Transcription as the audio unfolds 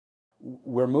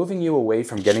We're moving you away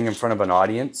from getting in front of an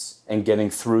audience and getting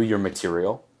through your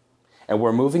material. And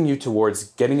we're moving you towards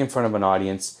getting in front of an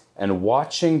audience and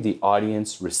watching the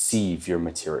audience receive your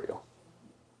material.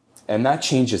 And that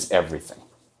changes everything.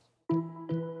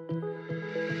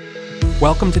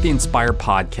 Welcome to the Inspire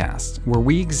Podcast, where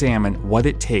we examine what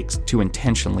it takes to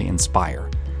intentionally inspire.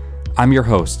 I'm your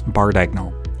host, Bart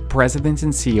Egnall, President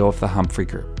and CEO of the Humphrey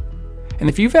Group. And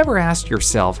if you've ever asked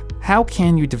yourself, how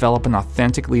can you develop an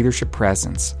authentic leadership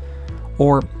presence?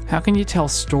 Or how can you tell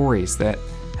stories that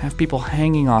have people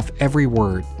hanging off every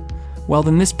word? Well,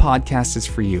 then this podcast is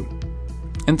for you.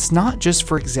 And it's not just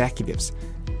for executives.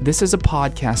 This is a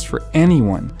podcast for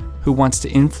anyone who wants to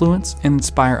influence and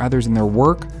inspire others in their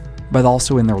work, but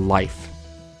also in their life.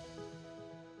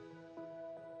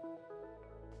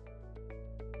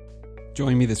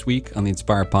 Joining me this week on the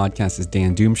Inspire Podcast is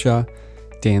Dan Dumsha.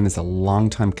 Dan is a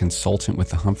longtime consultant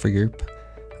with the Humphrey Group.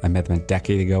 I met him a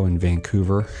decade ago in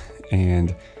Vancouver,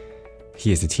 and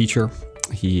he is a teacher.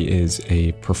 He is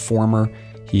a performer.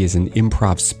 He is an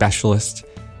improv specialist.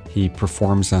 He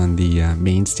performs on the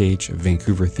main stage of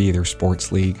Vancouver Theatre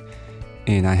Sports League.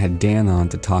 And I had Dan on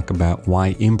to talk about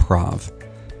why improv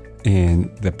and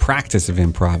the practice of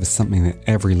improv is something that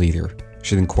every leader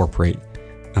should incorporate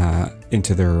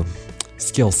into their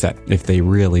skill set if they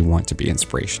really want to be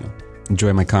inspirational.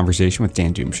 Enjoy my conversation with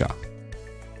Dan Dumsha.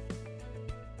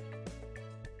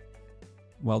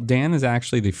 Well, Dan is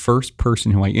actually the first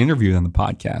person who I interviewed on the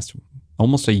podcast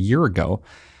almost a year ago,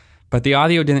 but the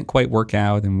audio didn't quite work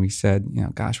out, and we said, we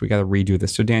got to redo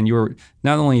this. So Dan, you were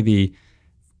not only the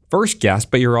first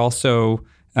guest, but you're also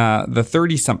the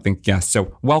 30-something guest.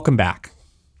 So welcome back.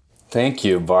 Thank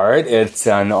you, Bart. It's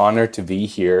an honor to be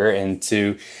here and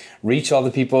to reach all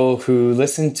the people who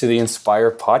listen to the Inspire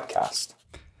podcast.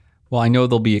 Well, I know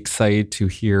they'll be excited to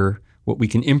hear what we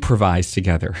can improvise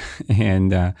together.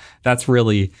 And that's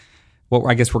really what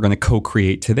I guess we're going to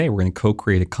co-create today. We're going to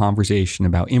co-create a conversation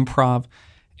about improv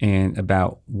and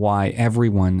about why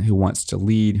everyone who wants to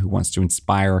lead, who wants to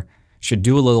inspire, should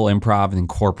do a little improv and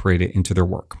incorporate it into their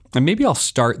work. And maybe I'll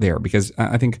start there because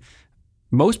I think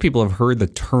most people have heard the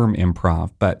term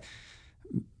improv, but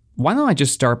why don't I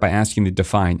just start by asking to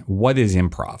define what is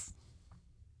improv?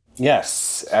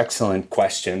 Yes, excellent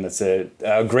question. That's a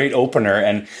great opener.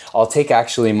 And I'll take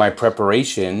actually my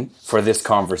preparation for this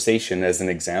conversation as an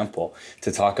example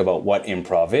to talk about what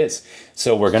improv is.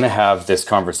 So we're going to have this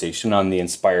conversation on the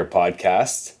Inspire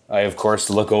podcast. I, of course,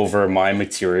 look over my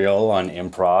material on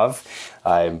improv.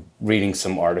 I'm reading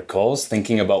some articles,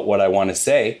 thinking about what I want to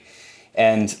say.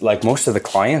 And like most of the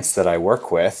clients that I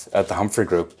work with at the Humphrey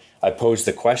Group, I pose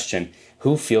the question,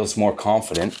 who feels more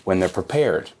confident when they're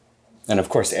prepared? And of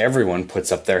course, everyone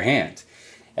puts up their hand.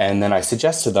 And then I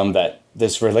suggest to them that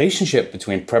this relationship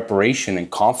between preparation and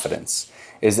confidence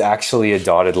is actually a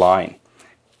dotted line.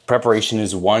 Preparation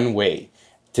is one way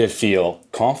to feel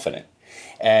confident.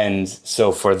 And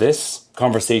so for this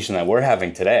conversation that we're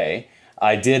having today,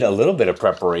 I did a little bit of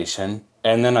preparation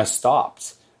and then I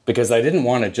stopped because I didn't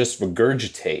want to just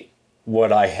regurgitate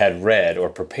what I had read or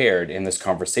prepared in this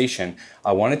conversation.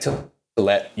 I wanted to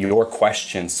let your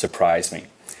questions surprise me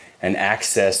and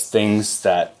access things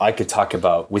that I could talk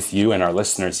about with you and our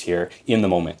listeners here in the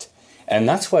moment. And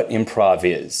that's what improv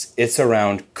is. It's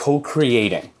around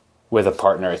co-creating with a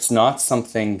partner. It's not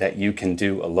something that you can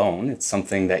do alone. It's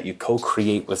something that you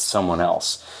co-create with someone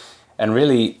else. And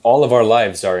really, all of our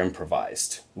lives are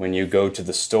improvised. When you go to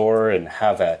the store and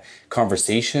have a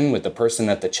conversation with the person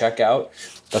at the checkout,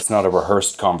 that's not a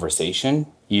rehearsed conversation.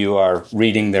 You are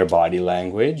reading their body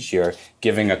language, you're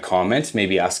giving a comment,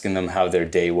 maybe asking them how their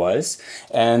day was,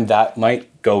 and that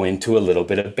might go into a little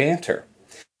bit of banter.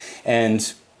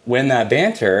 And when that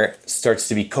banter starts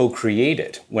to be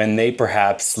co-created, when they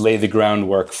perhaps lay the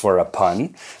groundwork for a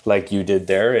pun, like you did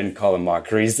there in Colin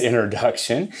Mochrie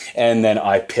introduction, and then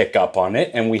I pick up on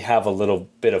it, and we have a little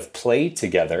bit of play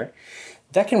together,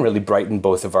 that can really brighten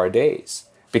both of our days,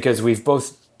 because we've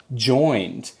both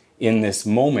joined in this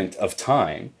moment of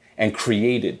time and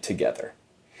created together.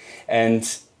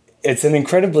 And it's an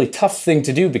incredibly tough thing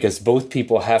to do because both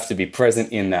people have to be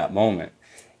present in that moment.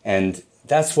 And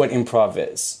that's what improv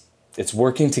is. It's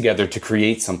working together to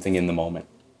create something in the moment.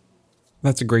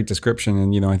 That's a great description.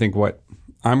 And, I think what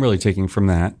I'm really taking from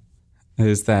that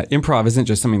is that improv isn't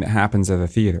just something that happens at a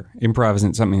theater. Improv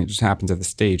isn't something that just happens at the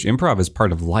stage. Improv is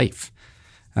part of life.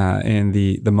 And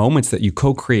the moments that you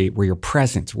co-create where you're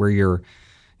present, where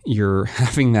you're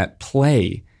having that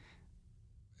play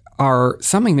are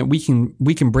something that we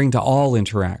can bring to all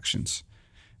interactions.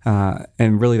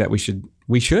 And really that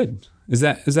we should. Is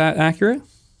that accurate?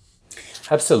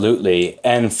 Absolutely.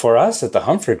 And for us at the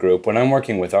Humphrey Group, when I'm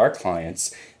working with our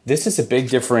clients, this is a big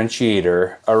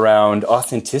differentiator around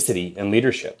authenticity and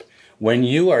leadership. When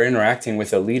you are interacting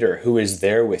with a leader who is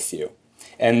there with you,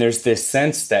 and there's this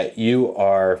sense that you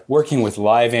are working with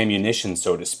live ammunition,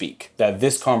 so to speak, that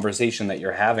this conversation that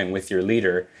you're having with your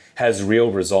leader has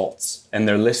real results, and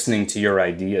they're listening to your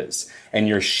ideas, and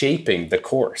you're shaping the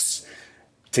course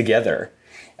together.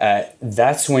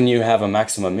 That's when you have a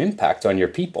maximum impact on your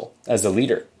people as a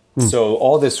leader. So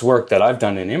all this work that I've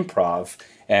done in improv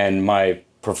and my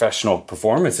professional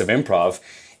performance of improv,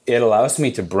 it allows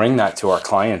me to bring that to our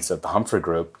clients at the Humphrey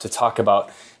Group to talk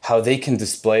about how they can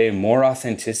display more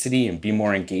authenticity and be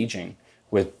more engaging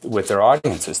with their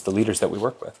audiences, the leaders that we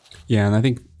work with. Yeah, and I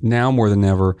think now more than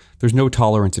ever, there's no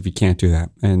tolerance if you can't do that.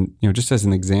 And just as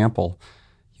an example,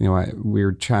 we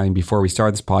were chatting before we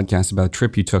started this podcast about a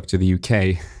trip you took to the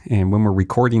UK. And when we're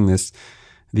recording this,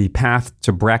 the path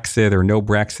to Brexit or no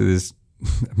Brexit is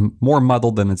more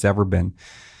muddled than it's ever been.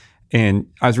 And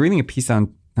I was reading a piece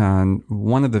on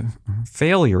one of the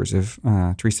failures of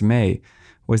Theresa May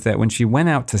was that when she went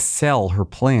out to sell her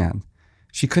plan,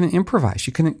 she couldn't improvise.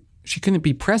 She couldn't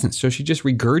be present. So she just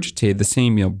regurgitated the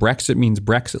same, Brexit means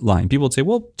Brexit line. People would say,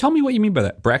 well, tell me what you mean by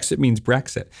that. Brexit means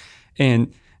Brexit.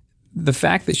 And the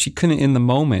fact that she couldn't in the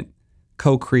moment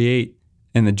co-create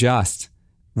and adjust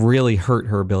really hurt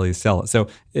her ability to sell it. So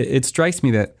it strikes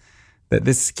me that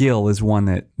this skill is one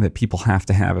that people have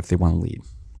to have if they want to lead.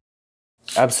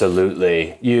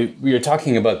 Absolutely. You're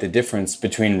talking about the difference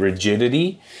between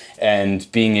rigidity and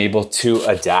being able to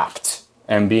adapt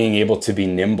and being able to be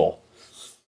nimble.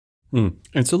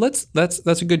 And so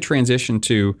that's a good transition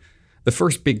to the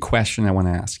first big question I want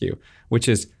to ask you, which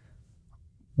is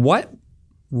what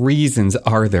reasons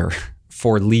are there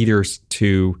for leaders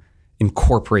to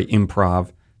incorporate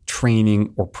improv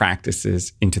training or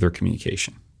practices into their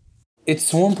communication? It's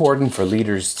so important for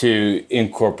leaders to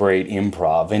incorporate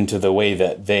improv into the way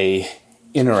that they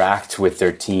interact with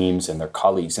their teams and their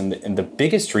colleagues. And the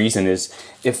biggest reason is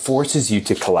it forces you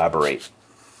to collaborate.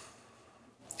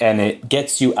 And it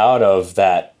gets you out of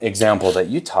that example that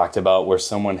you talked about where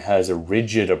someone has a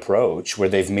rigid approach where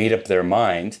they've made up their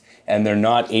mind and they're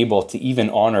not able to even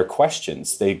honor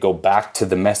questions. They go back to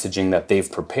the messaging that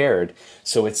they've prepared.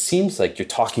 So it seems like you're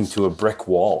talking to a brick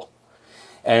wall.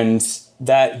 And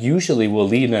that usually will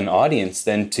lead an audience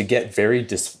then to get very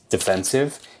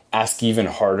defensive, ask even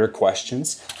harder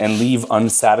questions, and leave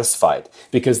unsatisfied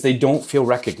because they don't feel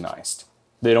recognized.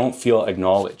 They don't feel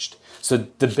acknowledged. So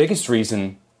the biggest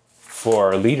reason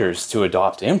for leaders to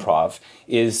adopt improv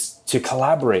is to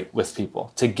collaborate with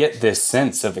people, to get this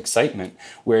sense of excitement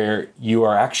where you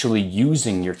are actually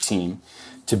using your team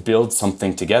to build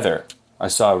something together. I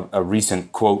saw a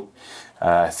recent quote,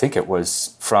 I think it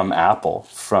was from Apple,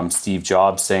 from Steve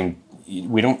Jobs, saying,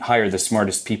 we don't hire the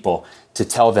smartest people to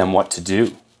tell them what to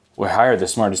do. We hire the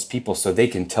smartest people so they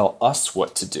can tell us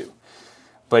what to do.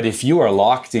 But if you are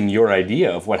locked in your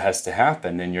idea of what has to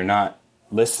happen and you're not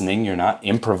listening, you're not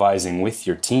improvising with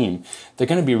your team, they're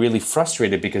going to be really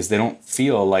frustrated because they don't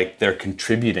feel like they're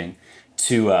contributing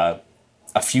to a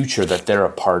future that they're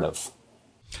a part of.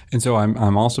 And so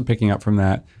I'm also picking up from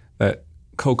that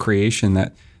co-creation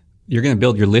that you're going to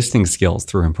build your listening skills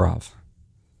through improv.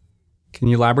 Can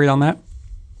you elaborate on that?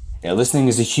 Yeah, listening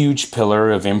is a huge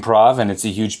pillar of improv, and it's a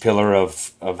huge pillar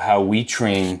of how we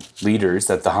train leaders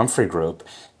at the Humphrey Group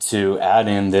to add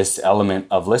in this element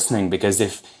of listening. Because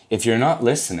if you're not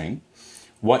listening,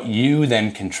 what you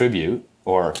then contribute,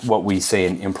 or what we say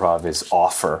in improv is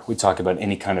offer. We talk about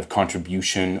any kind of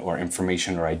contribution or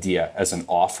information or idea as an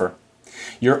offer.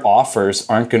 Your offers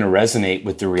aren't going to resonate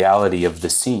with the reality of the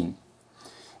scene.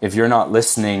 If you're not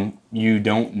listening, you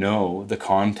don't know the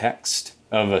context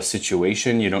of a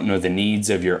situation. You don't know the needs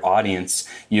of your audience.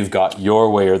 You've got your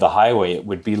way or the highway. It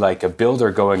would be like a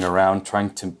builder going around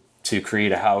trying to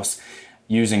create a house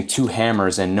using 2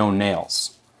 hammers and no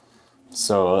nails.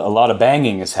 So a lot of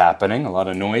banging is happening, a lot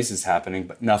of noise is happening,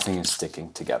 but nothing is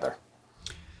sticking together.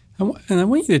 And I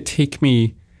want you to take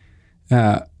me,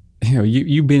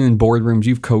 you've been in boardrooms,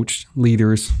 you've coached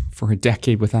leaders for a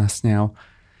decade with us now.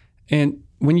 And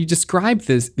when you describe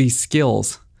these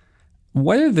skills,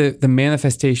 what are the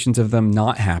manifestations of them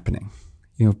not happening?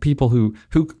 People who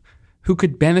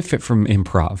could benefit from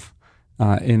improv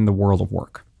in the world of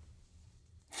work.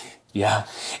 Yeah,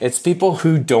 it's people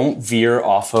who don't veer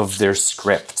off of their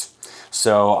script.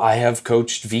 So I have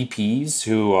coached VPs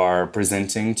who are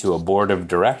presenting to a board of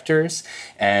directors,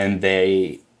 and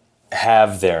they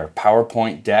have their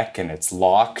PowerPoint deck and it's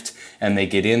locked, and they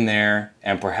get in there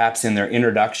and perhaps in their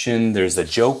introduction there's a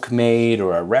joke made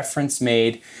or a reference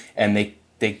made, and they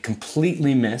they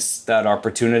completely miss that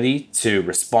opportunity to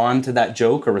respond to that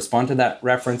joke or respond to that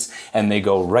reference, and they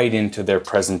go right into their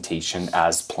presentation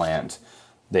as planned.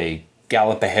 They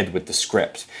gallop ahead with the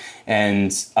script.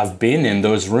 And I've been in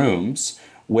those rooms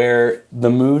where the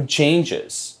mood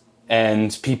changes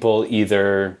and people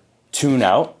either tune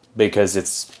out because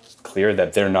it's clear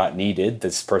that they're not needed.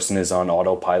 This person is on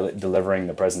autopilot delivering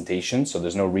the presentation, so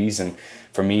there's no reason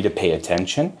for me to pay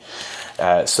attention.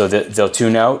 So that they'll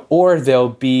tune out, or they'll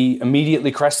be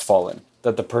immediately crestfallen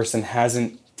that the person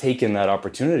hasn't taken that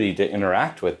opportunity to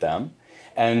interact with them.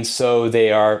 And so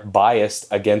they are biased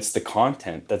against the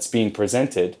content that's being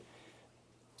presented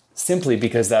simply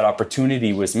because that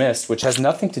opportunity was missed, which has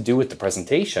nothing to do with the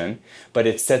presentation, but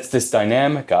it sets this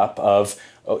dynamic up of,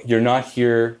 oh, you're not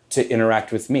here to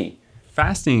interact with me.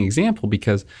 Fascinating example,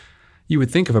 because you would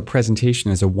think of a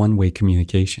presentation as a one-way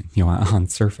communication, on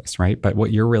surface, right? But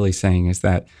what you're really saying is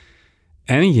that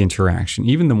any interaction,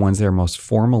 even the ones that are most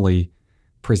formally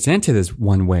presented as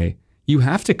one way, you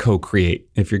have to co-create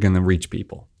if you're going to reach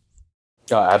people.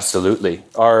 Absolutely.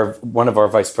 One of our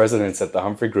vice presidents at the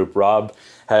Humphrey Group, Rob,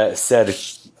 said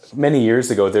many years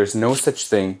ago, there's no such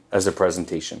thing as a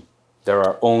presentation. There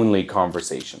are only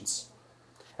conversations.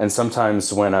 And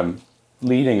sometimes when I'm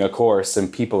leading a course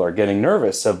and people are getting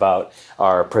nervous about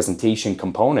our presentation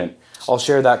component, I'll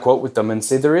share that quote with them and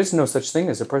say, there is no such thing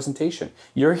as a presentation.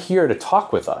 You're here to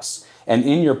talk with us. And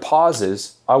in your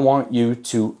pauses, I want you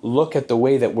to look at the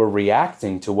way that we're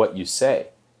reacting to what you say.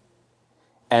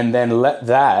 And then let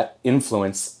that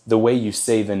influence the way you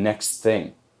say the next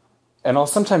thing. And I'll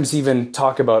sometimes even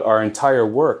talk about our entire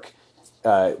work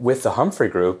with the Humphrey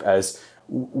Group as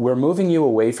we're moving you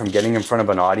away from getting in front of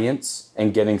an audience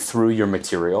and getting through your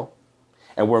material.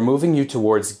 And we're moving you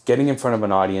towards getting in front of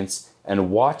an audience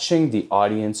and watching the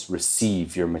audience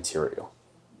receive your material.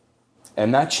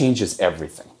 And that changes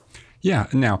everything. Yeah.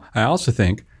 Now, I also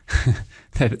think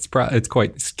that it's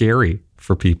quite scary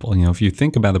for people. If you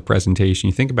think about the presentation,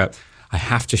 you think about, I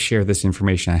have to share this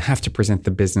information. I have to present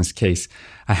the business case.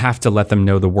 I have to let them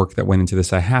know the work that went into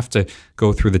this. I have to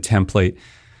go through the template.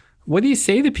 What do you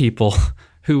say to people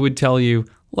who would tell you,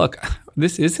 look,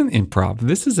 this isn't improv.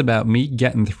 This is about me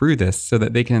getting through this so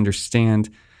that they can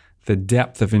understand the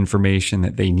depth of information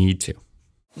that they need to?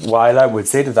 What I would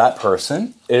say to that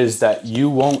person is that you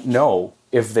won't know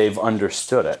if they've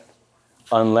understood it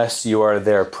unless you are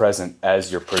there present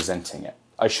as you're presenting it.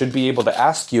 I should be able to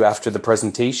ask you after the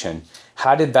presentation,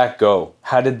 how did that go?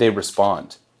 How did they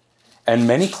respond? And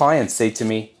many clients say to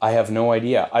me, I have no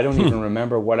idea. I don't even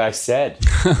remember what I said.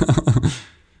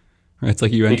 It's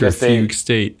like you enter a fugue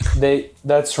state.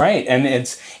 That's right. And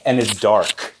it's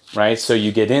dark, right? So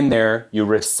you get in there, you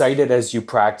recite it as you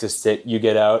practiced it, you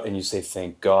get out and you say,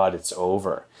 thank God it's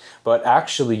over. But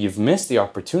actually you've missed the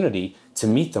opportunity to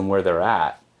meet them where they're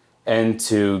at and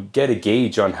to get a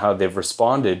gauge on how they've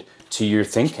responded to your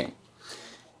thinking.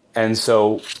 And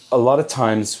so a lot of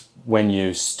times when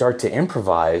you start to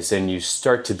improvise and you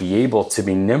start to be able to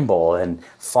be nimble and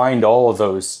find all of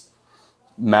those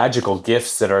magical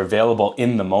gifts that are available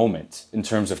in the moment in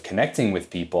terms of connecting with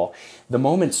people, the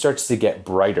moment starts to get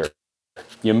brighter.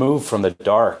 You move from the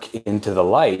dark into the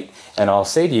light, and I'll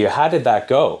say to you, how did that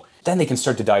go? Then they can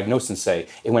start to diagnose and say,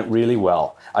 it went really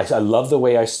well. I love the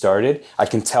way I started. I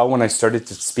can tell when I started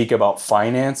to speak about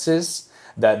finances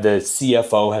that the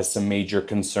CFO has some major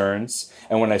concerns.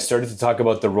 And when I started to talk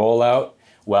about the rollout,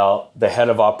 well, the head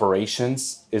of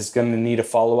operations is going to need a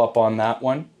follow-up on that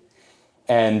one.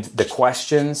 And the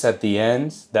questions at the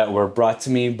end that were brought to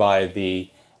me by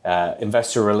the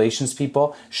investor relations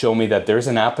people show me that there's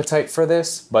an appetite for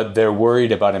this, but they're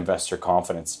worried about investor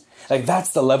confidence. Like,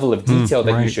 that's the level of detail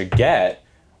that you should get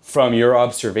from your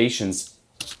observations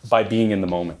by being in the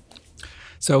moment.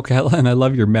 So, Kellen, I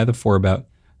love your metaphor about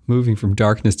moving from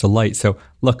darkness to light. So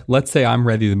look, let's say I'm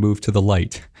ready to move to the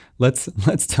light. Let's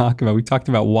talk about, we talked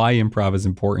about why improv is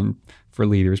important for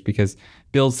leaders, because it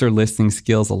builds their listening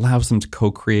skills, allows them to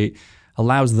co-create,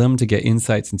 allows them to get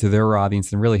insights into their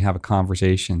audience and really have a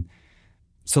conversation.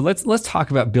 So let's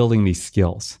talk about building these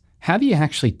skills. How do you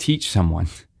actually teach someone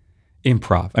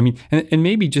improv? I mean, and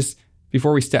maybe just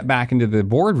before we step back into the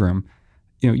boardroom,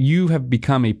 you have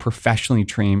become a professionally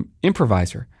trained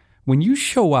improviser. When you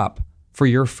show up for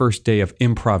your first day of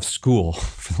improv school,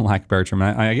 for the lack of a better term,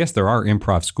 I guess there are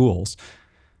improv schools,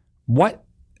 what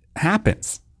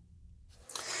happens?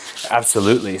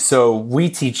 Absolutely. So we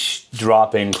teach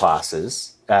drop-in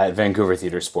classes at Vancouver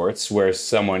Theatre Sports where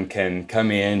someone can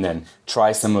come in and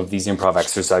try some of these improv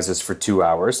exercises for 2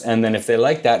 hours. And then if they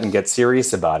like that and get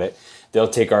serious about it, they'll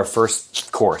take our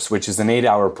first course, which is an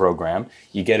 8-hour program.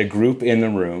 You get a group in the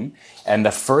room, and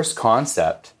the first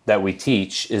concept that we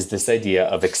teach is this idea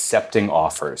of accepting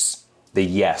offers, the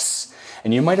yes.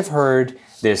 And you might have heard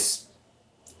this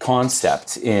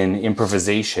concept in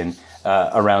improvisation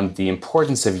around the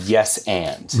importance of yes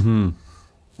and. Mm-hmm.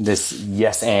 This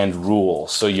yes and rule.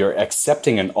 So you're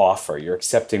accepting an offer, you're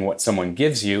accepting what someone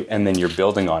gives you, and then you're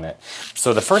building on it.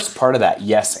 So the first part of that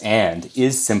yes and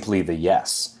is simply the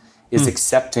yes, is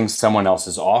accepting someone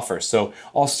else's offer. So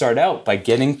I'll start out by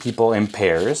getting people in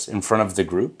pairs in front of the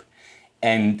group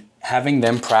and having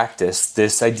them practice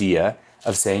this idea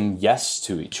of saying yes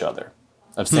to each other,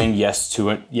 of saying yes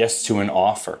to an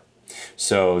offer.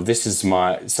 So this is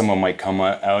someone might come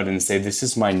out and say, this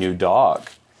is my new dog.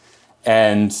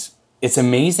 And it's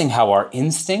amazing how our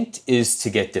instinct is to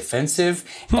get defensive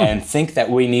and think that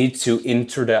we need to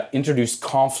introduce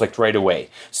conflict right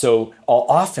away. So I'll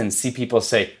often see people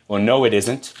say, well, no, it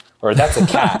isn't, or that's a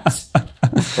cat,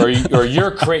 or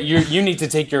you need to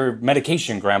take your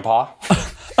medication, Grandpa,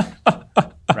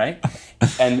 right?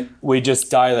 And we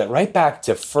just dial it right back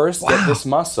to first get this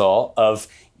muscle of,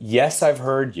 yes, I've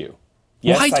heard you.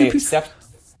 Yes, I accept.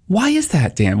 Why is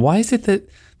that, Dan? Why is it that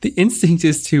the instinct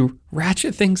is to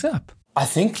ratchet things up? I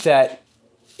think that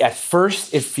at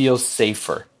first it feels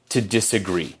safer to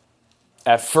disagree.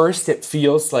 At first it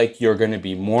feels like you're going to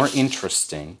be more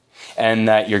interesting and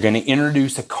that you're going to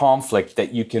introduce a conflict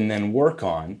that you can then work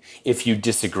on if you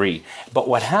disagree. But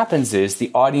what happens is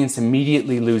the audience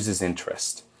immediately loses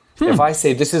interest. If I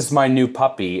say, this is my new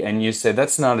puppy, and you say,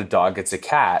 that's not a dog, it's a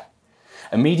cat,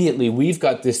 immediately we've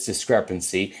got this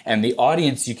discrepancy, and the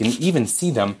audience, you can even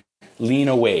see them lean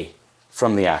away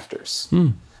from the actors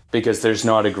because there's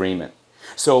not agreement.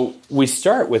 So we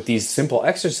start with these simple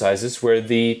exercises where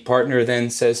the partner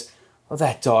then says, oh,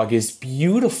 that dog is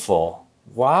beautiful.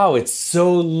 Wow, it's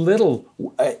so little.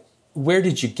 Where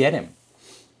did you get him?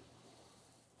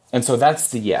 And so that's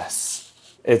the yes.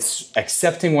 It's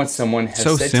accepting what someone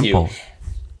has said to you.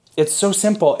 It's so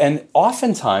simple. And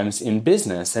oftentimes in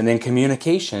business and in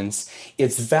communications,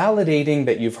 it's validating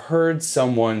that you've heard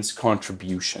someone's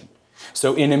contribution.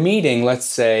 So in a meeting, let's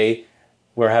say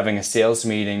we're having a sales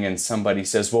meeting and somebody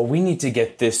says, well, we need to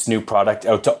get this new product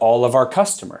out to all of our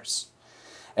customers.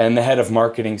 And the head of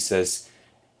marketing says,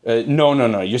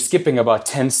 no, you're skipping about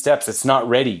 10 steps. It's not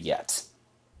ready yet.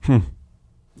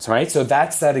 Right? So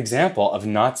that's that example of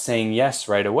not saying yes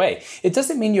right away. It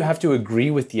doesn't mean you have to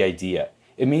agree with the idea.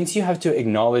 It means you have to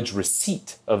acknowledge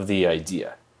receipt of the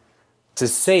idea, to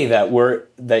say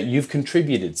that you've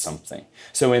contributed something.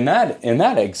 So in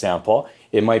that example,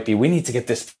 it might be, we need to get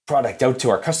this product out to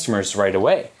our customers right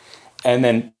away. And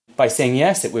then by saying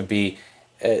yes, it would be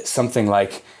something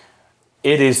like,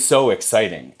 it is so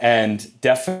exciting. And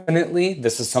definitely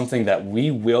this is something that we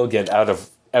will get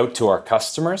out to our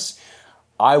customers.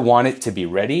 I want it to be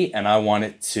ready, and I want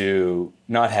it to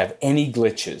not have any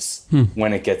glitches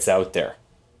when it gets out there.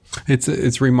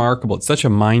 It's remarkable. It's such a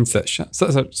mindset,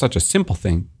 such a simple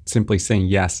thing, simply saying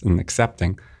yes and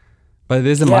accepting. But it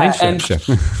is a mindset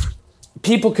shift.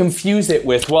 People confuse it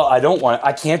with, well,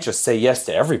 I can't just say yes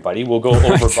to everybody. We'll go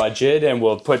over budget and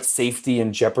we'll put safety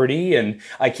in jeopardy, and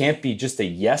I can't be just a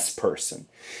yes person.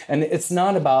 And it's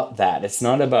not about that. It's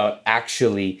not about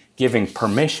actually giving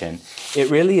permission. It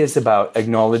really is about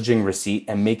acknowledging receipt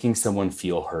and making someone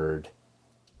feel heard.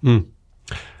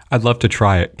 I'd love to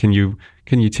try it. Can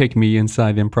you take me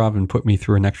inside Improv and put me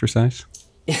through an exercise?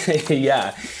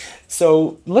 Yeah.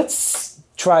 So let's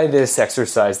try this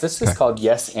exercise. This is called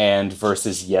yes and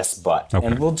versus yes but. Okay.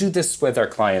 And we'll do this with our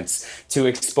clients to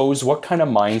expose what kind of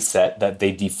mindset that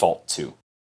they default to.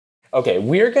 Okay,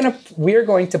 we're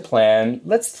going to plan.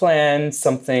 Let's plan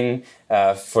something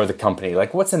for the company.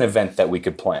 Like, what's an event that we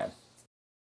could plan?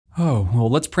 Oh, well,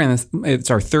 let's plan this. It's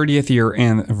our 30th year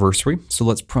anniversary, so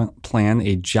let's plan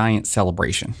a giant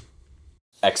celebration.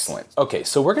 Excellent. Okay,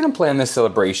 so we're going to plan this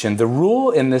celebration. The rule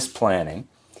in this planning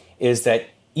is that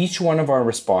each one of our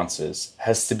responses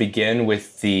has to begin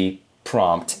with the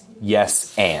prompt,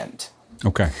 yes and.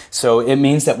 Okay. So it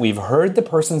means that we've heard the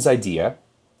person's idea,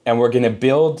 and we're going to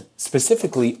build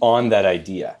specifically on that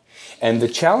idea. And the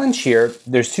challenge here,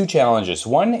 there's two challenges.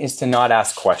 One is to not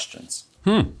ask questions.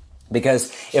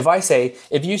 Because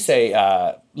if you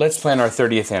say, let's plan our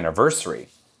 30th anniversary,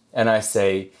 and I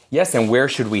say, yes, and where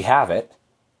should we have it?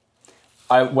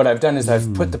 What I've done is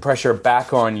I've put the pressure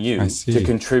back on you to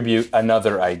contribute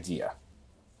another idea.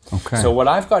 Okay. So what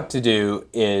I've got to do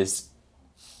is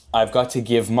I've got to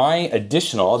give my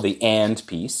additional, the and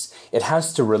piece. It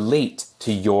has to relate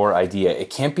to your idea. It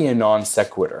can't be a non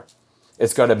sequitur.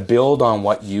 It's got to build on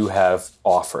what you have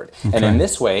offered. Okay. And in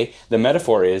this way, the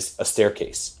metaphor is a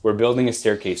staircase. We're building a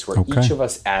staircase where each of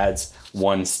us adds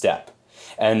one step.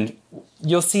 And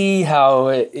you'll see how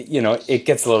it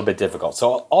gets a little bit difficult.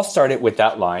 So I'll start it with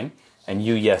that line, and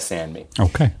you yes and me.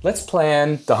 Okay. Let's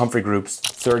plan the Humphrey Group's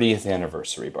 30th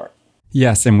anniversary, Bart.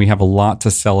 Yes, and we have a lot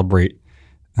to celebrate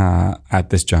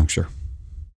at this juncture.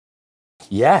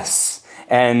 Yes,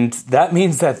 and that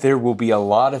means that there will be a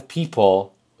lot of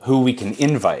people who we can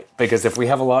invite, because if we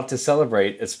have a lot to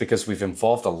celebrate, it's because we've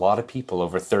involved a lot of people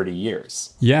over 30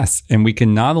 years. Yes, and we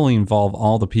can not only involve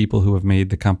all the people who have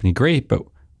made the company great, but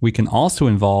we can also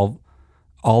involve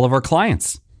all of our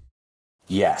clients.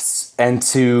 Yes, and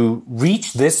to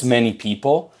reach this many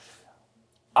people,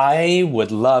 I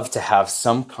would love to have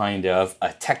some kind of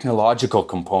a technological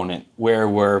component where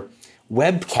we're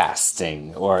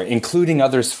webcasting or including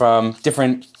others from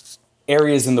different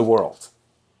areas in the world.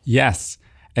 Yes.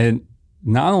 And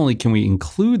not only can we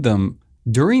include them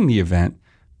during the event,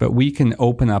 but we can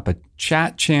open up a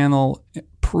chat channel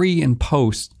pre and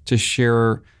post to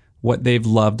share what they've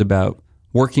loved about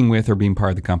working with or being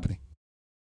part of the company.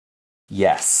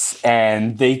 Yes,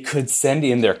 and they could send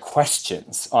in their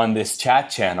questions on this chat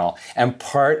channel, and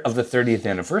part of the 30th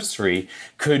anniversary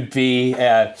could be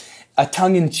a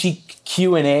tongue-in-cheek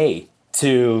Q&A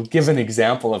to give an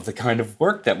example of the kind of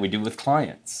work that we do with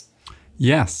clients.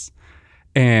 Yes.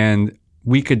 And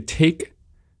we could take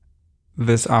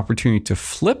this opportunity to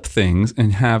flip things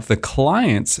and have the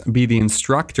clients be the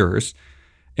instructors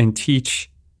and teach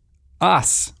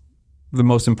us the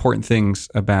most important things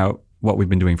about what we've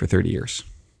been doing for 30 years.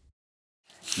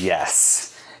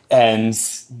 Yes. And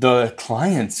the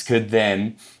clients could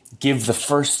then give the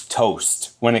first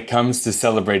toast when it comes to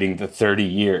celebrating the 30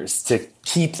 years to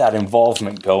keep that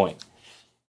involvement going.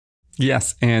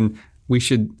 Yes. And we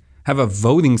should have a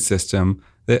voting system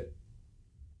that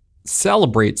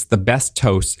celebrates the best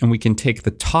toasts, and we can take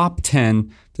the top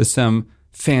 10 to some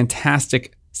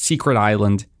fantastic secret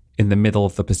island in the middle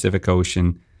of the Pacific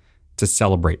Ocean to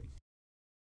celebrate.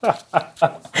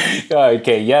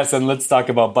 Okay, yes, and let's talk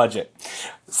about budget.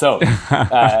 So,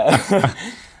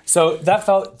 so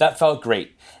that felt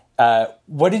great.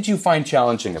 What did you find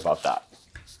challenging about that?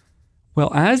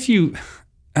 Well, as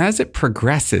it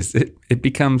progresses, it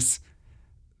becomes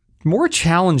more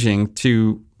challenging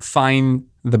to find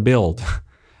the build.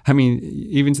 I mean,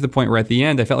 even to the point where at the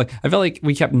end, I felt like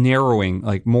we kept narrowing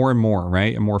like more and more,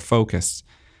 right? And more focused.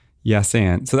 Yes,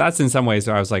 and so that's in some ways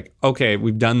where I was like, okay,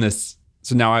 we've done this.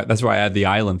 So now that's why I add the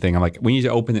island thing. I'm like, we need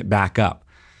to open it back up.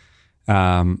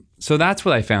 So that's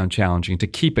what I found challenging, to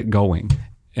keep it going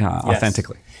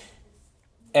authentically.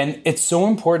 And it's so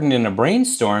important in a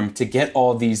brainstorm to get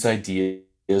all these ideas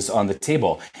on the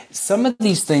table. Some of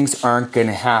these things aren't going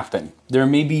to happen. There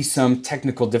may be some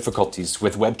technical difficulties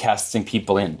with webcasting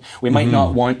people in. We might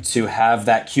not want to have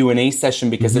that Q&A session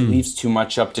because it leaves too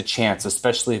much up to chance,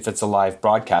 especially if it's a live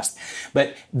broadcast.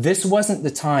 But this wasn't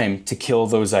the time to kill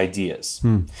those ideas.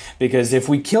 Because if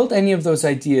we killed any of those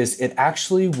ideas, it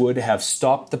actually would have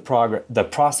stopped the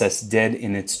process dead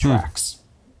in its tracks.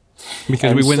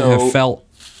 Because we wouldn't have felt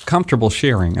comfortable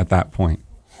sharing at that point.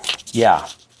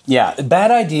 Yeah,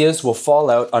 bad ideas will fall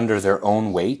out under their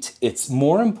own weight. It's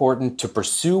more important to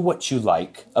pursue what you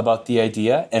like about the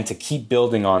idea and to keep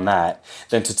building on that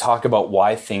than to talk about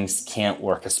why things can't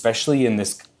work, especially in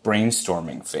this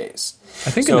brainstorming phase. I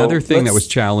think another thing that was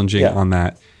challenging on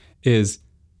that is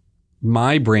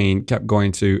my brain kept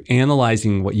going to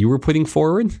analyzing what you were putting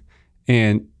forward,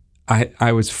 and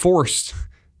I was forced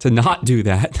to not do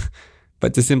that,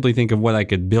 but to simply think of what I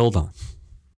could build on.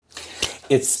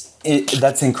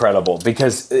 That's incredible,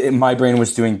 because my brain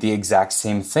was doing the exact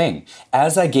same thing.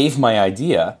 As I gave my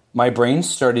idea, my brain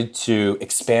started to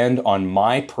expand on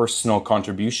my personal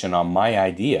contribution on my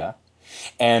idea.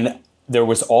 And there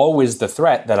was always the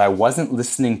threat that I wasn't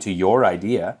listening to your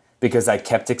idea because I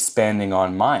kept expanding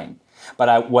on mine.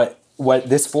 But what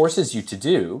this forces you to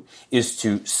do is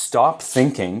to stop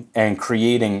thinking and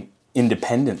creating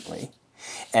independently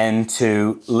and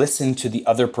to listen to the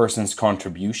other person's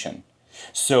contribution.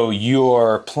 So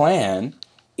your plan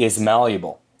is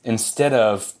malleable. Instead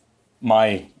of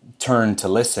my turn to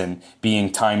listen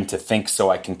being time to think so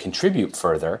I can contribute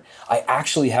further, I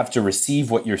actually have to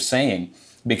receive what you're saying,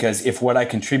 because if what I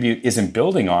contribute isn't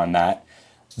building on that,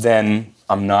 then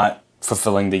I'm not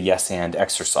fulfilling the yes and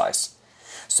exercise.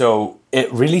 So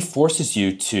it really forces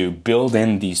you to build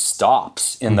in these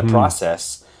stops in the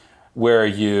process where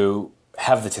you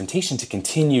have the temptation to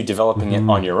continue developing it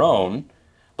on your own.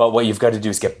 But what you've got to do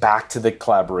is get back to the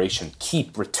collaboration,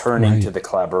 keep returning to the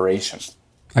collaboration.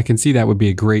 I can see that would be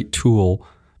a great tool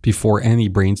before any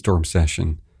brainstorm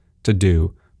session to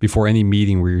do, before any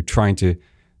meeting where you're trying to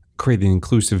create an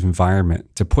inclusive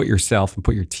environment, to put yourself and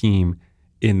put your team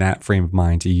in that frame of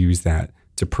mind, to use that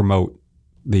to promote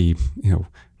the,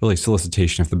 really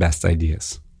solicitation of the best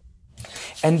ideas.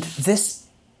 And this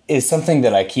is something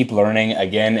that I keep learning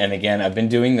again and again. I've been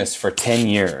doing this for 10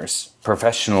 years,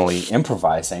 professionally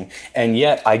improvising, and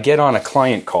yet I get on a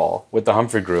client call with the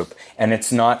Humphrey Group and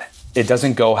it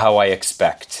doesn't go how I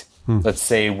expect. Let's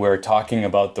say we're talking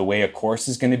about the way a course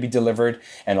is going to be delivered,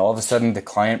 and all of a sudden the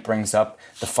client brings up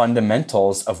the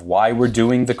fundamentals of why we're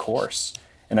doing the course.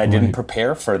 And I didn't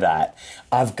prepare for that.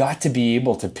 I've got to be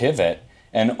able to pivot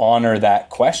and honor that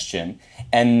question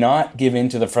and not give in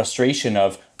to the frustration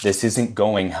of this isn't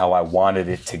going how I wanted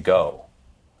it to go.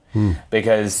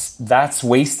 Because that's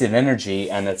wasted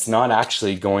energy, and it's not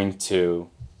actually going to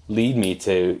lead me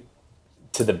to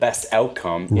the best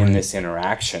outcome in this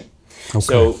interaction. Okay.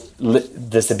 So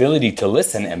this ability to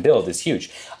listen and build is huge.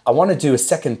 I want to do a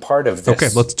second part of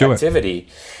this activity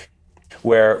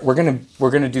where we're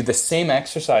gonna do the same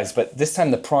exercise, but this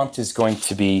time the prompt is going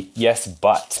to be yes,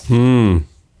 but. And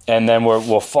then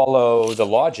we'll follow the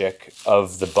logic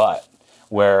of the but,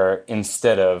 where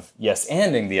instead of yes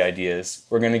anding the ideas,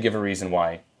 we're going to give a reason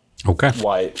why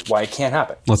it can't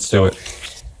happen. Let's do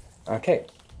it. Okay.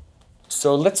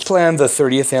 So let's plan the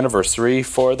 30th anniversary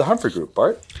for the Humphrey Group,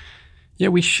 Bart. Yeah,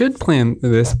 we should plan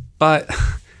this, but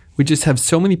we just have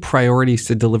so many priorities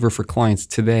to deliver for clients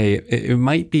today. It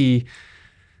might be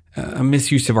a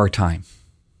misuse of our time.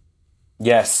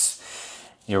 Yes,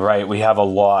 you're right. We have a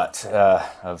lot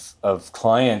of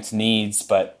client needs,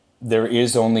 but there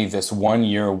is only this 1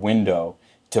 year window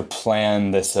to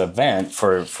plan this event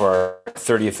for our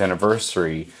 30th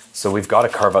anniversary. So we've got to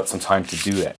carve out some time to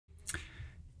do it.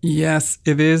 Yes,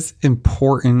 it is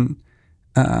important,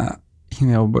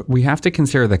 but we have to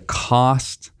consider the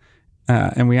cost,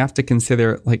 and we have to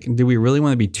consider, do we really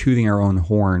want to be tooting our own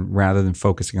horn rather than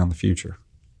focusing on the future?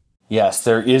 Yes,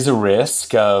 there is a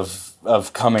risk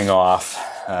of coming off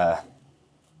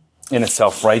in a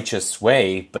self-righteous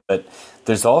way, but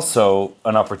there's also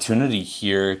an opportunity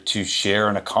here to share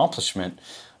an accomplishment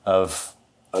of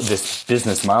this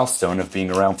business milestone of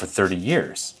being around for 30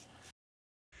 years.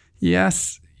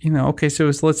 Yes. Okay,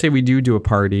 so let's say we do a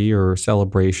party or a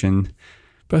celebration,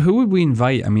 but who would we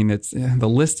invite? I mean, it's the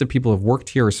list of people who have worked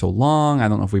here are so long. I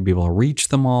don't know if we'd be able to reach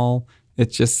them all.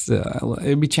 It's just,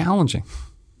 it'd be challenging.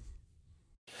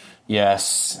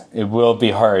 Yes, it will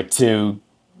be hard to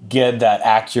get that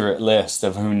accurate list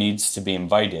of who needs to be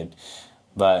invited.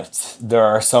 But there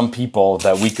are some people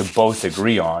that we could both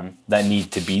agree on that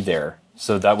need to be there.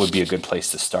 So that would be a good place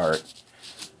to start.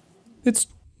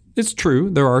 It's true.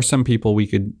 There are some people we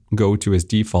could go to as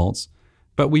defaults,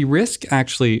 but we risk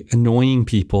actually annoying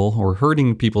people or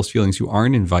hurting people's feelings who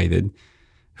aren't invited,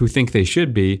 who think they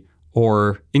should be,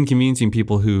 or inconveniencing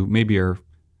people who maybe are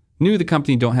new to the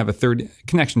company, don't have a third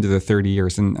connection to the 30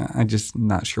 years. And I'm just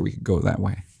not sure we could go that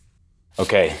way.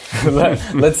 Okay.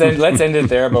 let's end it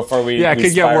there before we it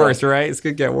could get worse, right? It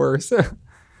could get worse.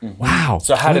 Wow.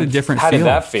 So how did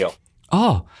that feel?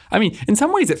 Oh, I mean, in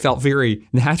some ways it felt very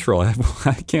natural.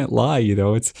 I can't lie,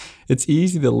 it's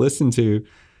easy to listen to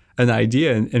an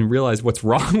idea and realize what's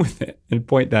wrong with it and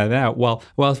point that out while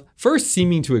first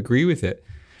seeming to agree with it.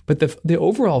 But the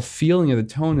overall feeling of the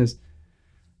tone is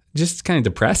just kind of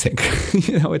depressing.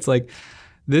 It's like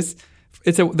this,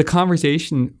 the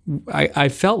conversation, I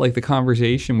felt like the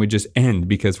conversation would just end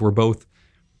because we're both,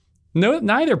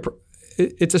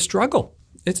 it's a struggle.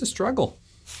 It's a struggle.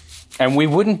 And we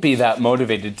wouldn't be that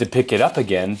motivated to pick it up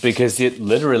again because it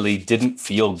literally didn't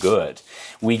feel good.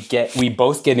 We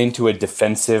both get into a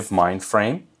defensive mind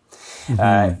frame.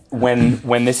 Mm-hmm.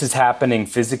 When this is happening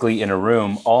physically in a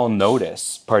room, I'll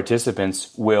notice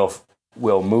participants will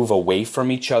move away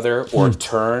from each other or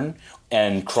turn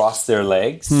and cross their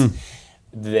legs.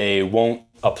 They won't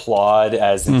applaud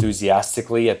as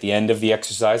enthusiastically at the end of the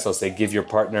exercise. I'll say, give your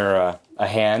partner a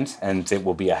hand, and it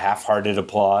will be a half-hearted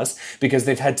applause because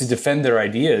they've had to defend their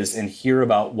ideas and hear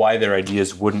about why their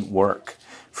ideas wouldn't work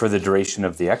for the duration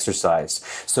of the exercise.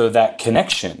 So that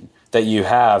connection that you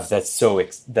have that's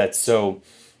so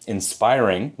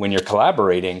inspiring when you're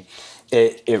collaborating,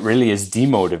 it really is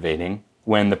demotivating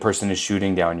when the person is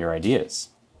shooting down your ideas.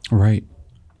 Right.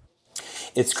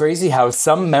 It's crazy how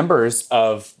some members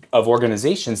of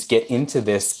organizations get into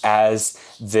this as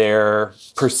their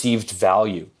perceived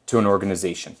value to an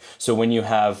organization. So when you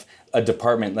have a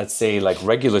department, let's say like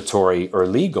regulatory or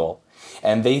legal,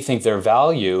 and they think their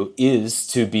value is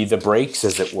to be the brakes,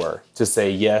 as it were, to say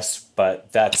yes,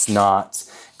 but that's not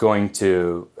going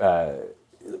to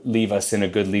leave us in a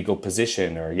good legal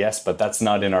position, or yes, but that's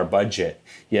not in our budget.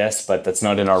 Yes, but that's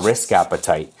not in our risk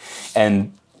appetite.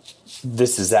 And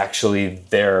this is actually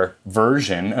their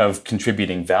version of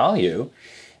contributing value.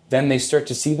 Then they start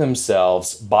to see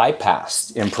themselves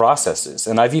bypassed in processes.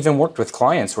 And I've even worked with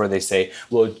clients where they say,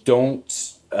 well,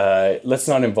 let's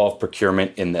not involve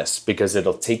procurement in this because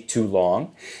it'll take too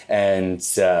long, and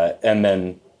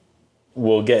then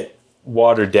we'll get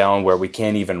watered down where we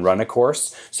can't even run a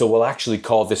course. So we'll actually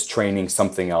call this training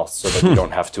something else so that we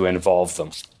don't have to involve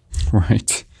them.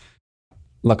 Right.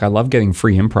 Look, I love getting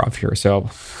free improv here. So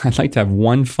I'd like to have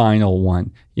one final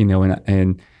one,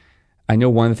 and I know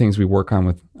one of the things we work on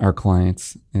with our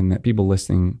clients and that people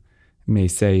listening may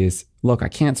say is, look, I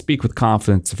can't speak with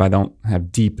confidence if I don't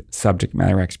have deep subject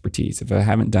matter expertise, if I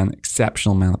haven't done an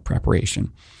exceptional amount of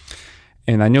preparation.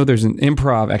 And I know there's an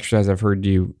improv exercise I've heard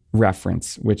you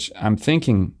reference, which I'm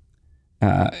thinking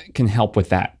can help with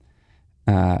that.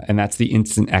 And that's the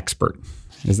instant expert.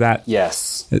 Is that?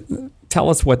 Yes. Tell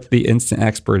us what the instant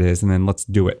expert is, and then let's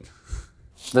do it.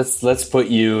 Let's put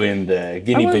you in the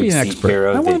guinea pig seat here.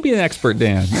 I want to be an expert,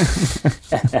 Dan.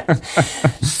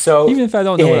 So even if I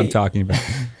don't know what I'm talking about.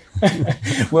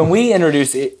 When we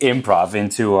introduce improv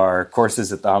into our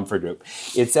courses at the Humphrey Group,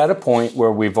 it's at a point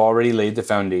where we've already laid the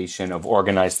foundation of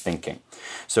organized thinking.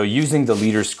 So using the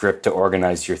leader script to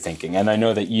organize your thinking. And I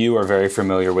know that you are very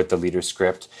familiar with the leader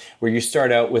script, where you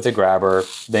start out with a grabber,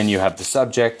 then you have the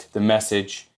subject, the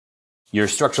message, your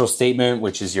structural statement,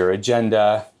 which is your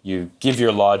agenda, you give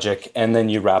your logic, and then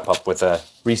you wrap up with a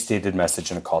restated message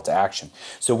and a call to action.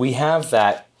 So we have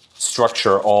that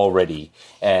structure already,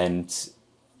 and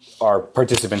our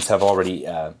participants have already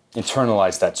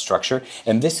internalized that structure,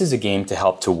 and this is a game to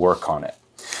help to work on it.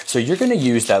 So you're going to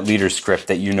use that leader script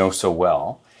that you know so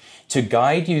well to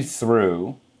guide you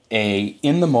through a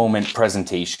in-the-moment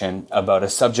presentation about a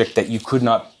subject that you could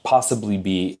not possibly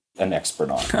be an expert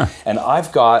on. Huh. And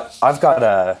I've got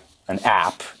an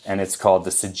app, and it's called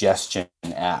the Suggestion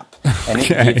app, and it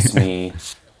gives me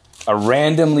a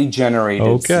randomly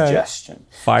generated suggestion.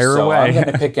 Fire away. I'm going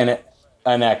to pick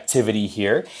an activity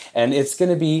here, and it's going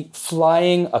to be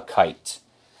flying a kite.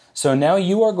 So now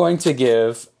you are going to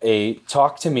give a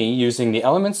talk to me using the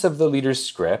elements of the leader's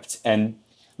script and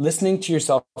listening to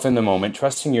yourself in the moment,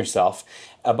 trusting yourself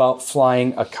about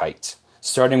flying a kite,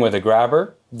 starting with a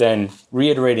grabber, then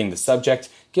reiterating the subject,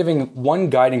 giving one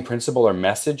guiding principle or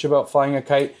message about flying a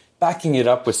kite, backing it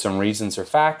up with some reasons or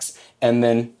facts, and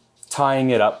then tying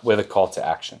it up with a call to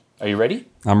action. Are you ready?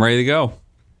 I'm ready to go.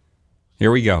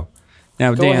 Here we go.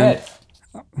 Now, Go Dan, ahead.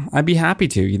 I'd be happy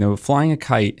to. Flying a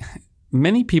kite,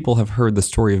 many people have heard the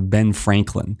story of Ben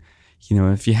Franklin.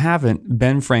 If you haven't,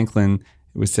 Ben Franklin,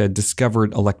 it was said,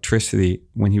 discovered electricity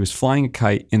when he was flying a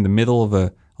kite in the middle of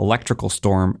an electrical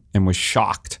storm and was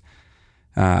shocked.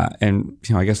 And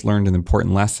I guess learned an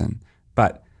important lesson.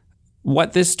 But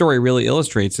what this story really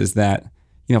illustrates is that,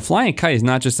 flying a kite is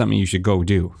not just something you should go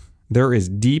do. There is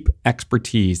deep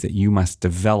expertise that you must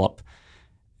develop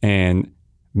and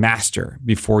master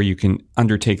before you can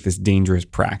undertake this dangerous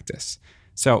practice.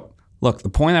 So, look, the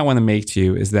point I want to make to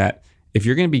you is that if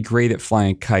you're going to be great at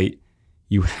flying a kite,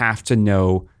 you have to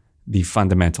know the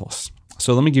fundamentals.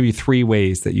 So let me give you 3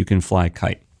 ways that you can fly a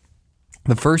kite.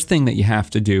 The first thing that you have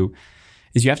to do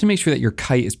is you have to make sure that your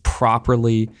kite is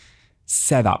properly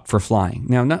set up for flying.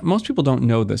 Now, most people don't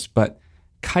know this, but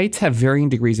kites have varying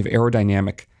degrees of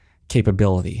aerodynamic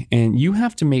capability, and you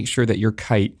have to make sure that your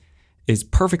kite is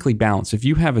perfectly balanced. If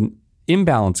you have an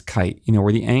imbalanced kite,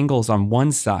 where the angles on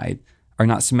one side are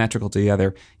not symmetrical to the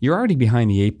other, you're already behind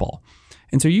the 8 ball.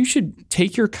 And so you should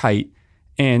take your kite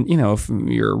and, if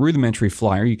you're a rudimentary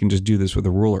flyer, you can just do this with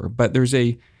a ruler. But there's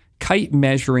a kite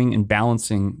measuring and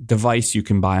balancing device you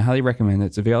can buy. I highly recommend it.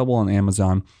 It's available on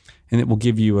Amazon, and it will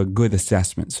give you a good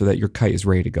assessment so that your kite is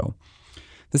ready to go.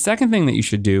 The second thing that you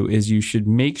should do is you should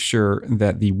make sure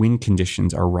that the wind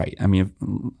conditions are right. I mean,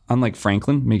 unlike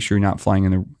Franklin, make sure you're not flying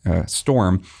in a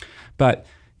storm, but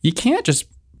you can't just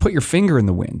put your finger in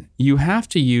the wind. You have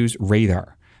to use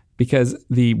radar because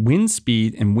the wind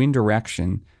speed and wind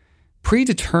direction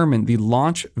predetermine the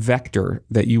launch vector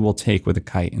that you will take with a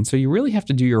kite. And so you really have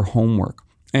to do your homework.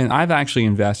 And I've actually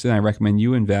invested, and I recommend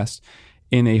you invest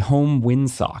in a home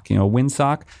windsock, a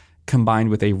windsock combined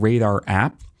with a radar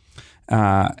app.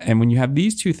 And when you have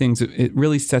these 2 things, it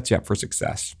really sets you up for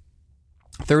success.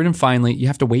 Third and finally, you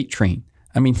have to weight train.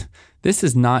 I mean, this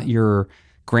is not your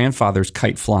grandfather's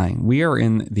kite flying. We are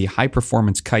in the high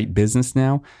performance kite business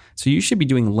now. So you should be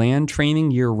doing land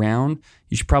training year round.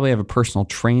 You should probably have a personal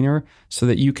trainer so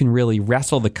that you can really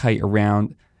wrestle the kite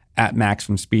around at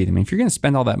maximum speed. I mean, if you're going to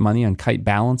spend all that money on kite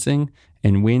balancing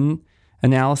and wind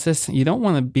analysis. You don't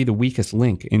want to be the weakest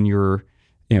link in your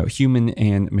human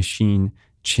and machine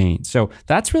chain. So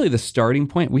that's really the starting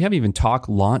point. We haven't even talked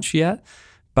launch yet,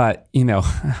 but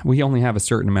we only have a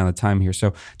certain amount of time here.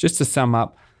 So just to sum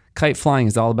up, kite flying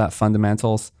is all about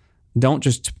fundamentals. Don't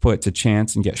just put it to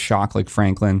chance and get shocked like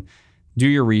Franklin. Do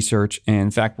your research. And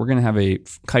in fact, we're going to have a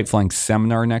kite flying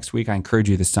seminar next week. I encourage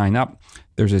you to sign up.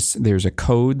 There's a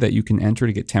code that you can enter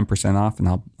to get 10% off, and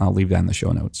I'll leave that in the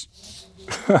show notes.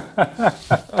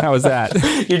 How was that?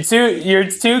 You're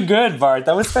too good, Bart.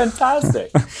 That was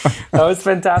fantastic. It's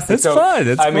fun.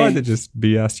 It's fun to just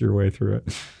BS your way through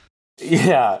it.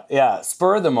 Yeah.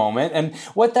 Spur of the moment. And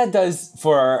what that does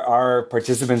for our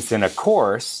participants in a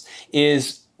course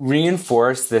is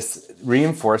reinforce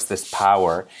this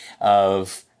power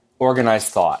of organized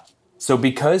thought. So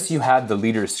because you had the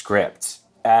leader's script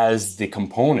as the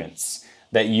components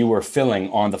that you were filling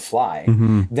on the fly,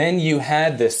 then you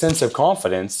had this sense of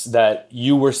confidence that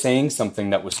you were saying something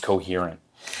that was coherent.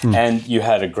 And you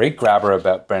had a great grabber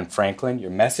about Ben Franklin.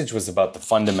 Your message was about the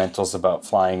fundamentals about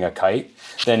flying a kite.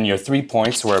 Then your 3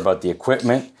 points were about the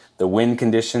equipment, the wind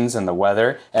conditions and the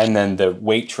weather, and then the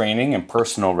weight training and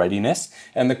personal readiness.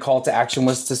 And the call to action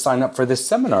was to sign up for this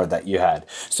seminar that you had.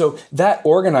 So that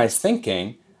organized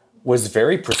thinking was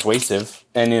very persuasive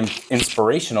and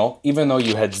inspirational, even though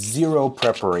you had zero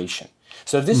preparation.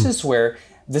 So this is where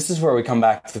we come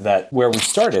back to that, where we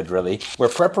started really, where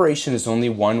preparation is only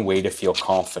one way to feel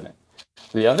confident.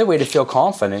 The other way to feel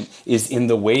confident is in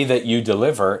the way that you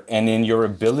deliver and in your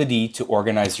ability to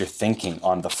organize your thinking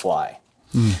on the fly.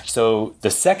 So the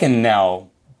second now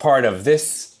part of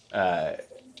this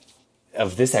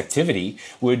activity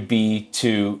would be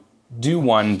to do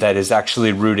one that is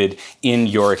actually rooted in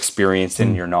your experience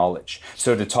and your knowledge.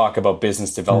 So to talk about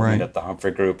business development at the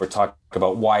Humphrey Group, or talk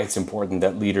about why it's important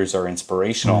that leaders are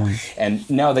inspirational. And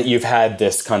now that you've had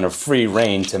this kind of free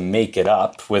reign to make it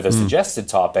up with a suggested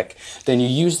topic, then you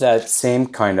use that same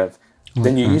kind of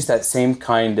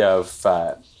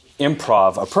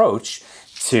improv approach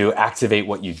to activate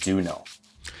what you do know.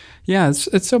 Yeah,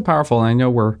 it's so powerful. And I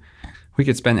know we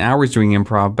could spend hours doing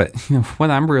improv, but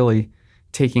what I'm really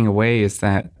taking away is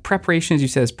that preparation, as you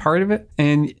said, is part of it.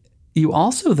 And you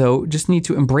also, though, just need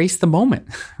to embrace the moment,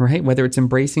 right? Whether it's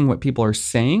embracing what people are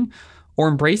saying or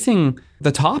embracing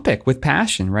the topic with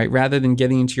passion, right? Rather than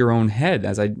getting into your own head,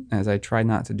 as I try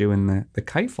not to do in the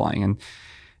kite flying. And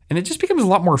it just becomes a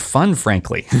lot more fun,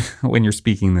 frankly, when you're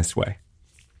speaking this way.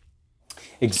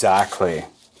 Exactly.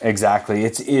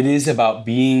 It is about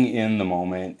being in the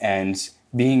moment and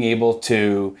being able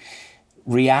to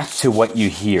react to what you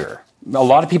hear. A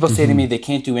lot of people say to me they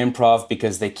can't do improv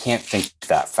because they can't think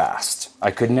that fast.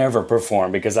 I could never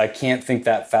perform because I can't think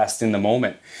that fast in the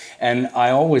moment. And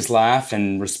I always laugh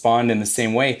and respond in the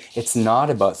same way. It's not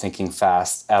about thinking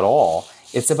fast at all.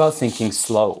 It's about thinking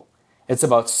slow. It's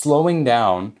about slowing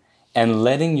down and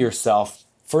letting yourself,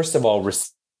 first of all,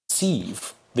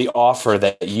 receive the offer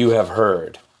that you have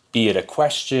heard, be it a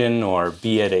question or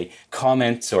be it a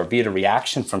comment or be it a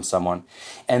reaction from someone,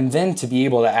 and then to be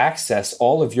able to access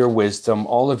all of your wisdom,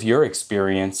 all of your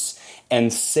experience,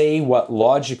 and say what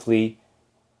logically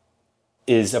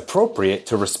is appropriate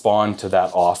to respond to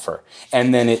that offer.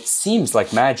 And then it seems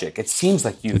like magic. It seems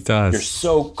like you're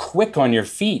so quick on your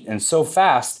feet and so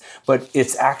fast, but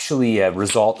it's actually a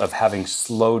result of having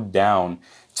slowed down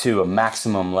to a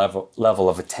maximum level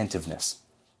of attentiveness.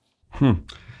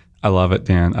 I love it,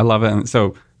 Dan. I love it. And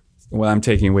so what I'm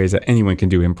taking away is that anyone can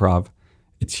do improv.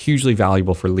 It's hugely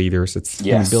valuable for leaders. It's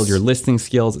going to build your listening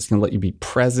skills. It's going to let you be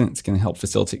present. It's going to help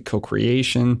facilitate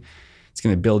co-creation. It's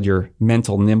going to build your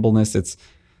mental nimbleness.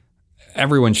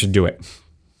 Everyone should do it.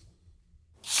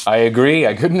 I agree.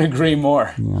 I couldn't agree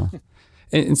more. Yeah.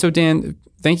 And so, Dan,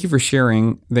 thank you for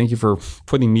sharing. Thank you for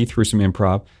putting me through some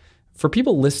improv. For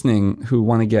people listening who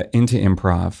want to get into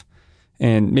improv,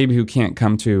 and maybe who can't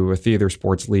come to a theater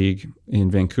sports league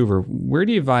in Vancouver, where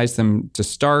do you advise them to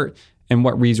start, and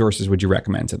what resources would you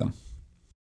recommend to them?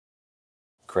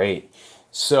 Great.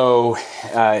 So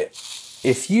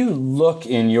if you look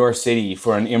in your city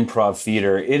for an improv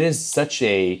theater, it is such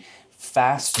a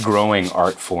fast-growing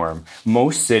art form.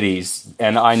 Most cities,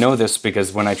 and I know this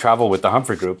because when I travel with the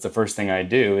Humphrey Group, the first thing I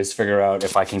do is figure out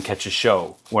if I can catch a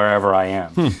show wherever I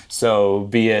am. So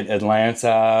be it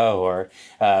Atlanta or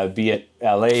be it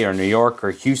LA or New York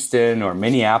or Houston or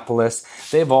Minneapolis,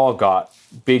 they've all got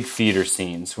big theater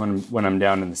scenes when I'm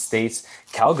down in the States.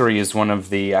 Calgary is one of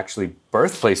the actually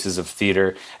birthplaces of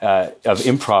theater, of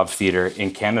improv theater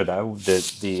in Canada.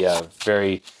 The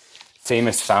very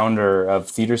famous founder of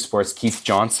theater sports, Keith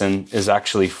Johnson, is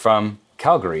actually from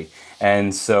Calgary.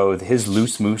 And so his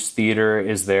Loose Moose Theater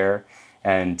is there.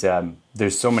 And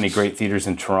there's so many great theaters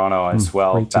in Toronto as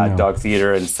well, great to Bad know. Dog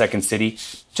Theater and Second City.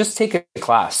 Just take a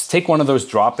class. Take one of those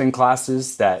drop-in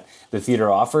classes that the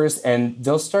theater offers, and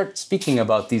they'll start speaking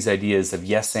about these ideas of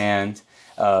yes and,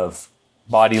 of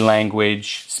body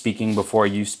language, speaking before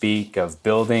you speak, of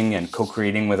building and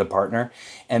co-creating with a partner.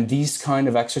 And these kind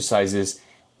of exercises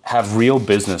have real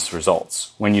business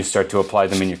results when you start to apply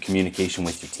them in your communication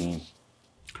with your team.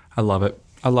 I love it.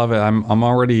 I love it. I'm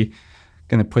already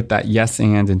going to put that yes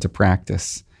and into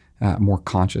practice more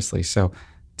consciously. So,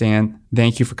 Dan,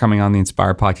 thank you for coming on the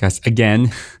Inspire podcast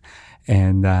again.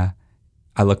 And I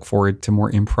look forward to more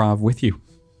improv with you.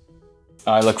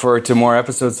 I look forward to more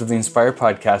episodes of the Inspire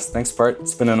podcast. Thanks, Bart.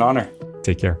 It's been an honor.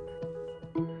 Take care.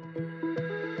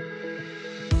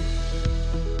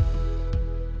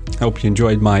 I hope you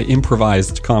enjoyed my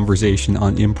improvised conversation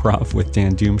on improv with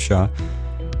Dan Dumsha.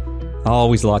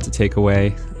 Always a lot to take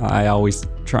away. I always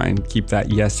try and keep that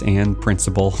yes and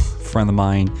principle front of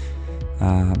mind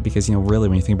because, really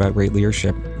when you think about great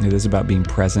leadership, it is about being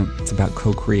present. It's about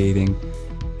co-creating.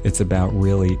 It's about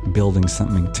really building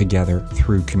something together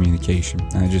through communication.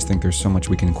 And I just think there's so much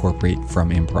we can incorporate from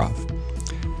improv.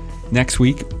 Next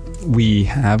week, we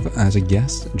have as a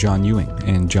guest, John Ewing.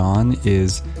 And John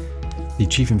is the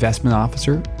Chief Investment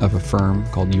Officer of a firm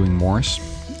called Ewing Morris.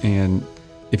 And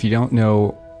if you don't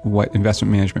know what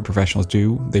investment management professionals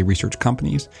do, they research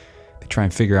companies. They try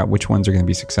and figure out which ones are going to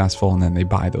be successful, and then they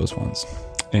buy those ones.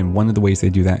 And one of the ways they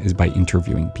do that is by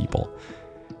interviewing people.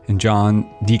 And John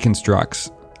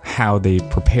deconstructs how they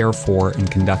prepare for and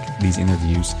conduct these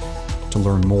interviews to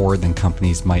learn more than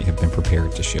companies might have been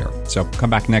prepared to share. So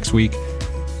come back next week.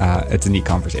 It's a neat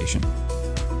conversation.